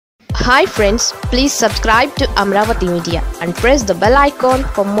Hi friends, please subscribe to Amaravathi Media and press the bell icon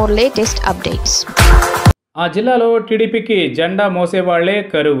for more latest updates. ఆ జిల్లాలో టీడీపీకి జెండా మోసేవాళ్లే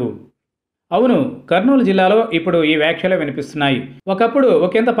కరువు. అవును, కర్నూలు జిల్లాలో ఇప్పుడు ఈ వ్యాఖ్యలు వినిపిస్తున్నాయి. ఒకప్పుడు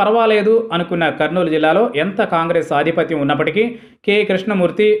ఒకంత పర్వాలేదు అనుకున్న కర్నూలు జిల్లాలో ఎంత కాంగ్రెస్ ఆధిపత్యం ఉన్నప్పటికీ కె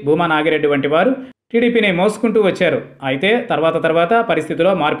కృష్ణమూర్తి, భూమా నాగిరెడ్డి వంటి వారు టీడీపీని మోసుకుంటూ వచ్చారు. అయితే తర్వాత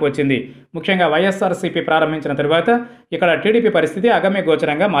పరిస్థితిలో మార్పు వచ్చింది. ముఖ్యంగా వైఎస్ఆర్సీపీ ప్రారంభించిన తరువాత ఇక్కడ టీడీపీ పరిస్థితి అగమ్య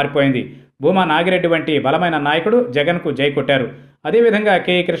గోచరంగా మారిపోయింది. భూమా నాగిరెడ్డి వంటి బలమైన నాయకుడు జగన్కు జై కొట్టారు. అదేవిధంగా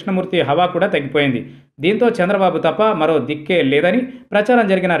కె కృష్ణమూర్తి హవా కూడా తగ్గిపోయింది. దీంతో చంద్రబాబు తప్ప మరో దిక్కే లేదని ప్రచారం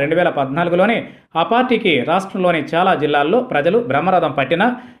జరిగిన 2014లోనే ఆ పార్టీకి రాష్ట్రంలోని చాలా జిల్లాల్లో ప్రజలు బ్రహ్మరథం పట్టినా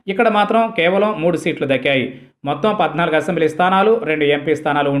ఇక్కడ మాత్రం కేవలం 3 సీట్లు దక్కాయి. మొత్తం 14 అసెంబ్లీ స్థానాలు, 2 ఎంపీ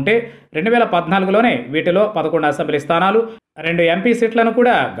స్థానాలు ఉంటే 2014లోనే వీటిలో 11 అసెంబ్లీ స్థానాలు, 2 ఎంపీ సీట్లను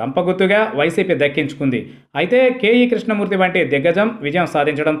కూడా గంపగుత్తుగా వైసీపీ దక్కించుకుంది. అయితే కేఈ కృష్ణమూర్తి వంటి దిగ్గజం విజయం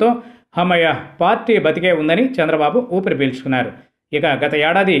సాధించడంతో హమ్మయ్య, పార్టీ బతికే ఉందని చంద్రబాబు ఊపిరి పీల్చుకున్నారు. ఇక గత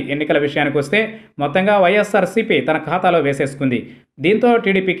ఏడాది ఎన్నికల విషయానికి వస్తే మొత్తంగా వైఎస్ఆర్సీపీ తన ఖాతాలో వేసేసుకుంది. దీంతో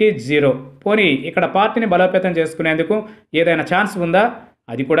టీడీపీకి 0. పోనీ ఇక్కడ పార్టీని బలోపేతం చేసుకునేందుకు ఏదైనా ఛాన్స్ ఉందా?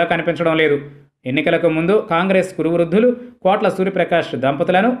 అది కూడా కనిపించడం లేదు. ఎన్నికలకు ముందు కాంగ్రెస్ కురువృద్ధులు కోట్ల సూర్యప్రకాష్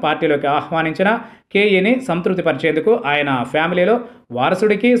దంపతులను పార్టీలోకి ఆహ్వానించిన కేఈని సంతృప్తిపరిచేందుకు ఆయన ఫ్యామిలీలో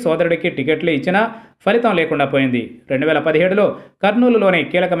వారసుడికి, సోదరుడికి టికెట్లు ఇచ్చినా ఫలితం లేకుండా పోయింది. 2017లో కర్నూలులోని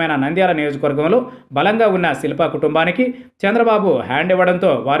కీలకమైన నంద్యాల నియోజకవర్గంలో బలంగా ఉన్న శిల్పా కుటుంబానికి చంద్రబాబు హ్యాండ్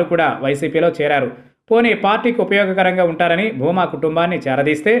ఇవ్వడంతో వారు కూడా వైసీపీలో చేరారు. పోనీ పార్టీకి ఉపయోగకరంగా ఉంటారని భూమా కుటుంబాన్ని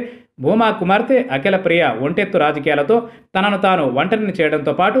చేరదీస్తే భూమా కుమార్తె అఖిల ప్రియ ఒంటెత్తు రాజకీయాలతో తనను తాను ఒంటరిని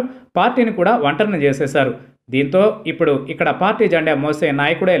చేయడంతో పాటు పార్టీని కూడా ఒంటరిని చేసేశారు. దీంతో ఇప్పుడు ఇక్కడ పార్టీ జెండా మోసే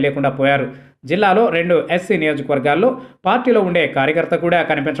నాయకుడే లేకుండా పోయారు. జిల్లాలో 2 ఎస్సీ నియోజకవర్గాల్లో పార్టీలో ఉండే కార్యకర్త కూడా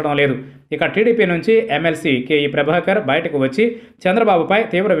కనిపించడం లేదు. ఇక టీడీపీ నుంచి ఎమ్మెల్సీ కేఈ ప్రభాకర్ బయటకు వచ్చి చంద్రబాబుపై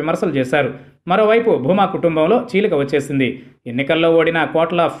తీవ్ర విమర్శలు చేశారు. మరోవైపు భూమా కుటుంబంలో చీలిక వచ్చేసింది. ఎన్నికల్లో ఓడిన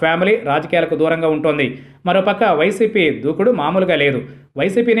కోట్ల ఫ్యామిలీ రాజకీయాలకు దూరంగా ఉంటోంది. మరోపక్క వైసీపీ దూకుడు మామూలుగా లేదు.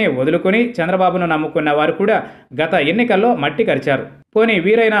 వైసీపీని వదులుకొని చంద్రబాబును నమ్ముకున్న వారు కూడా గత ఎన్నికల్లో మట్టి కరిచారు. పోనీ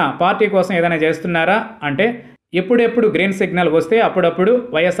వీరైనా పార్టీ కోసం ఏదైనా చేస్తున్నారా అంటే ఎప్పుడెప్పుడు గ్రీన్ సిగ్నల్ వస్తే అప్పుడప్పుడు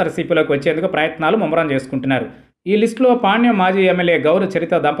వైఎస్ఆర్సీపీలోకి వచ్చేందుకు ప్రయత్నాలు ముమ్మరం చేసుకుంటున్నారు. ఈ లిస్టులో పాణ్యం మాజీ ఎమ్మెల్యే గౌరు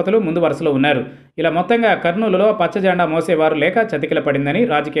చరిత దంపతులు ముందు వరుసలో ఉన్నారు. ఇలా మొత్తంగా కర్నూలులో పచ్చ జెండా మోసేవారు లేక చతికిల పడిందని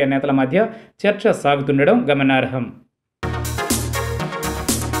రాజకీయ నేతల మధ్య చర్చ సాగుతుండడం గమనార్హం.